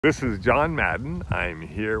This is John Madden. I'm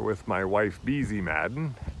here with my wife Beezie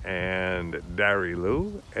Madden and Dari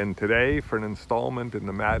Lou, and today for an installment in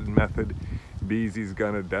the Madden method, Beezie's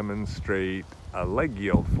going to demonstrate a leg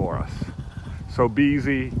yield for us. So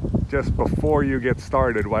Beezie, just before you get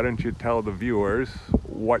started, why don't you tell the viewers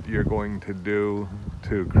what you're going to do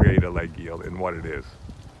to create a leg yield and what it is.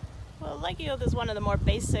 Well, leg yield is one of the more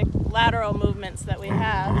basic lateral movements that we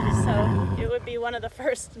have, so it would be one of the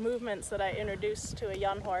first movements that I introduce to a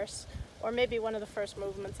young horse, or maybe one of the first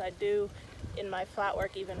movements I do in my flat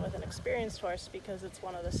work even with an experienced horse, because it's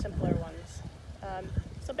one of the simpler ones.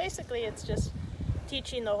 So basically it's just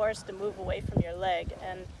teaching the horse to move away from your leg,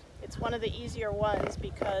 and it's one of the easier ones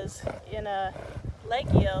because in a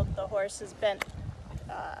leg yield the horse is bent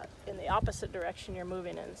in the opposite direction you're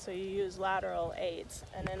moving in, so you use lateral aids,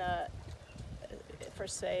 and for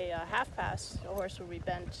say a half pass, the horse will be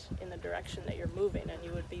bent in the direction that you're moving, and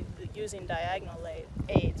you would be using diagonal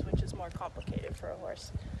aids, which is more complicated for a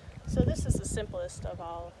horse. So this is the simplest of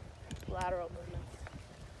all lateral movements.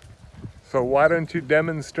 So why don't you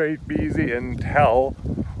demonstrate, Beezie, and tell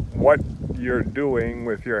what you're doing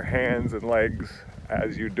with your hands and legs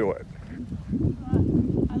as you do it.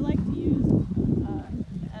 I like to use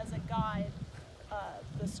as a guide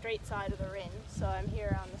the straight side of the ring. So I'm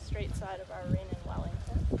here on the straight side of our ring in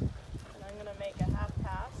Wellington, and I'm going to make a half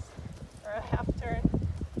pass or a half turn,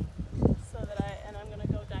 so that I'm going to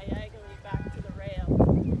go diagonally back to the rail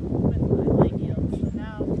with my leg yield. So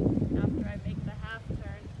now, after I make the half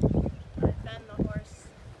turn, I bend the horse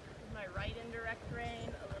with my right indirect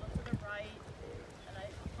rein a little to the right, and I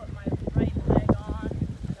put my right leg on,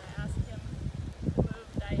 and I ask him to move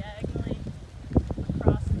diagonally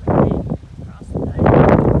across the rein, across the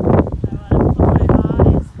diagonal. I want to put my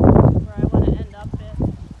eyes where I want to end up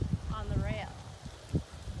on the rail.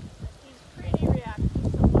 He's pretty reactive,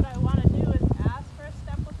 so what I want to do is ask for a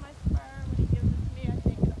step with my spur. When he gives it to me, I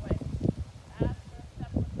take it away. Ask for a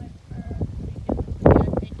step with my spur. When he gives it to me,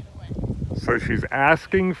 I take it away. So she's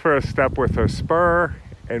asking for a step with her spur,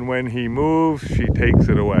 and when he moves, she takes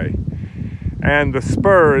it away. And the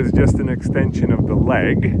spur is just an extension of the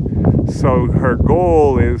leg, so her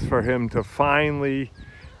goal is for him to finally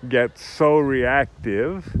get so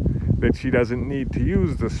reactive that she doesn't need to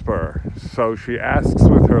use the spur. So she asks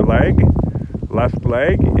with her leg, left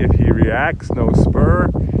leg. If he reacts, no spur.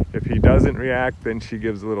 If he doesn't react, then she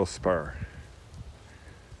gives a little spur.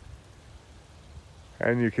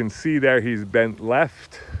 And you can see there he's bent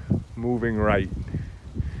left, moving right.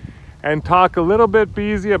 And talk a little bit,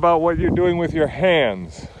 Beezie, about what you're doing with your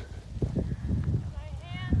hands. My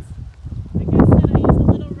hands, like I said, I use a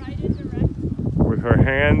little right indirect. With her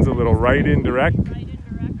hands, a little right indirect. Right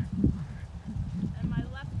indirect. And my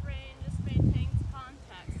left rein just maintains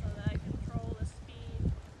contact so that I control the speed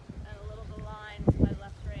and a little the line with my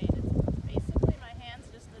left rein. It's basically my hands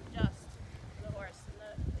just adjust the horse. And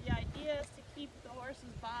the idea is to keep the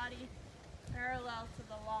horse's body parallel to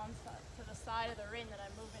the long side, to the side of the ring that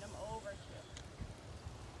I'm moving him over to.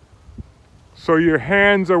 So your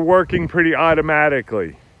hands are working pretty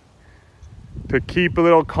automatically to keep a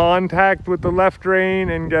little contact with the left rein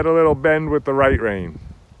and get a little bend with the right rein.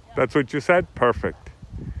 Yeah. That's what you said? Perfect.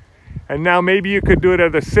 And now maybe you could do it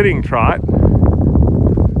at a sitting trot.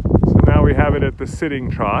 So now we have it at the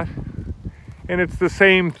sitting trot. And it's the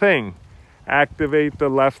same thing. Activate the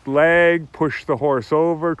left leg, push the horse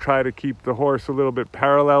over, try to keep the horse a little bit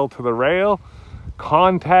parallel to the rail.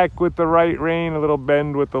 Contact with the right rein, a little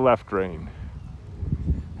bend with the left rein.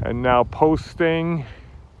 And now posting,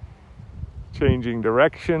 changing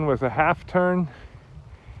direction with a half turn.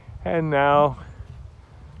 And now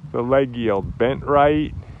the leg yield, bent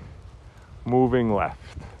right, moving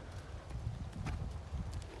left.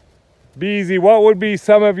 Beezie, what would be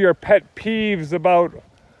some of your pet peeves about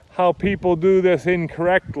how people do this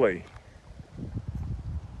incorrectly? I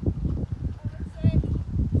would say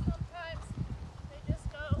sometimes they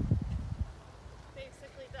just go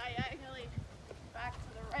basically diagonally back to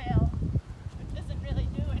the rail, which isn't really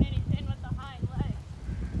doing anything with the hind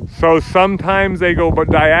leg. So sometimes they go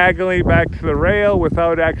diagonally back to the rail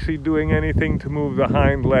without actually doing anything to move the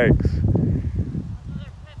hind legs.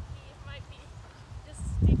 Another pet peeve might be just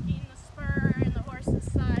sticking the spur in the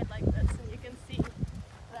horse's side like this, and you can see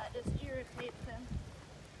that just irritates him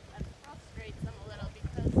and frustrates him a little,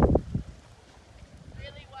 because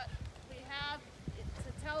really what we have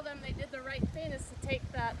to tell them they did the right thing is to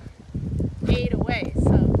take that aid away.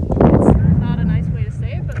 So it's not a nice way to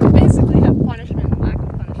say it, but we basically have punishment and lack of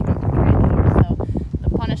punishment to train the horse. So the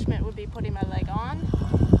punishment would be putting my leg on,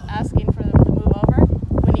 asking for them to move over.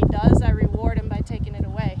 When he does, I reward him by taking it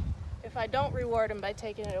away. If I don't reward him by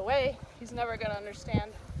taking it away, he's never going to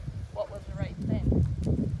understand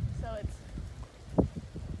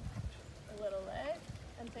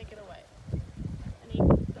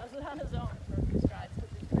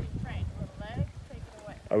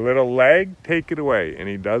little leg, take it away. And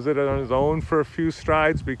he does it on his own for a few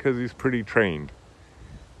strides because he's pretty trained.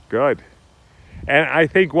 Good. And I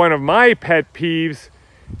think one of my pet peeves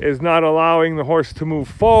is not allowing the horse to move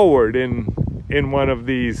forward in one of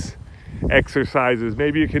these exercises.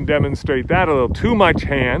 Maybe you can demonstrate that a little. Too much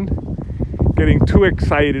hand, getting too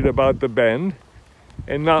excited about the bend,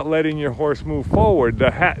 and not letting your horse move forward.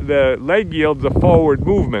 The leg yield's a forward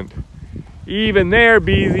movement. Even there,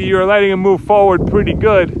 Beezie, you're letting him move forward pretty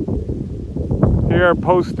good. Here,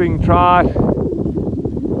 posting trot.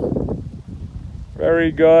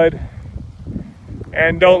 Very good.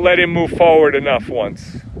 And don't let him move forward enough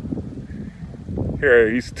once.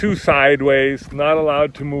 Here, he's too sideways, not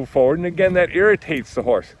allowed to move forward. And again, that irritates the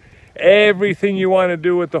horse. Everything you want to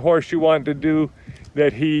do with the horse, you want to do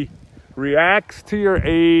that he reacts to your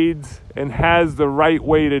aids and has the right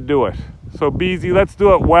way to do it. So Beezie, let's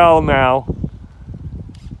do it well now.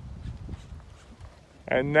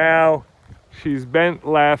 And now she's bent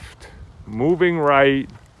left, moving right,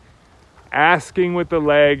 asking with the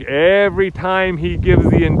leg. Every time he gives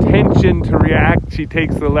the intention to react, she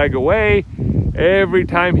takes the leg away. Every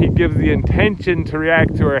time he gives the intention to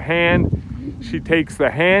react to her hand, she takes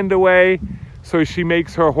the hand away. So she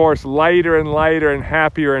makes her horse lighter and lighter and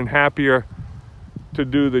happier to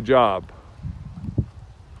do the job.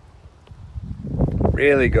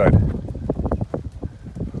 Really good.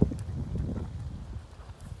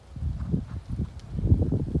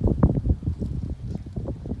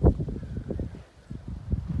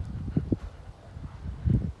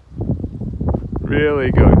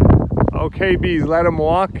 Really good. Okay, Bees, let him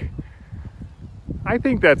walk. I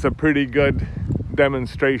think that's a pretty good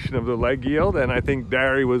demonstration of the leg yield, and I think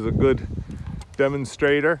Dari was a good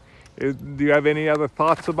demonstrator. Do you have any other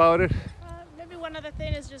thoughts about it? Maybe one other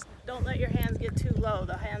thing is just don't let your hands get too low.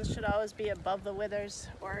 The hands should always be above the withers,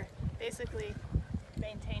 or basically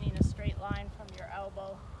maintaining a straight line from your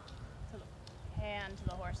elbow to the hand to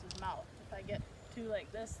the horse's mouth. If I get too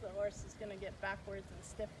like this, the horse is going to get backwards and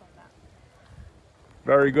stiff from that.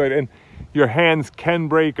 Very good. And your hands can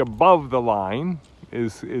break above the line,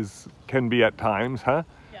 can be at times, huh?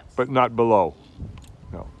 Yes. But not below.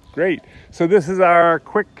 No. Great. So this is our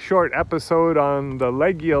quick short episode on the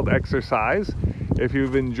leg yield exercise. If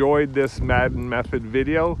you've enjoyed this Madden Method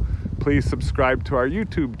video, please subscribe to our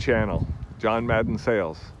YouTube channel, John Madden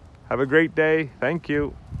Sales. Have a great day. Thank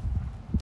you.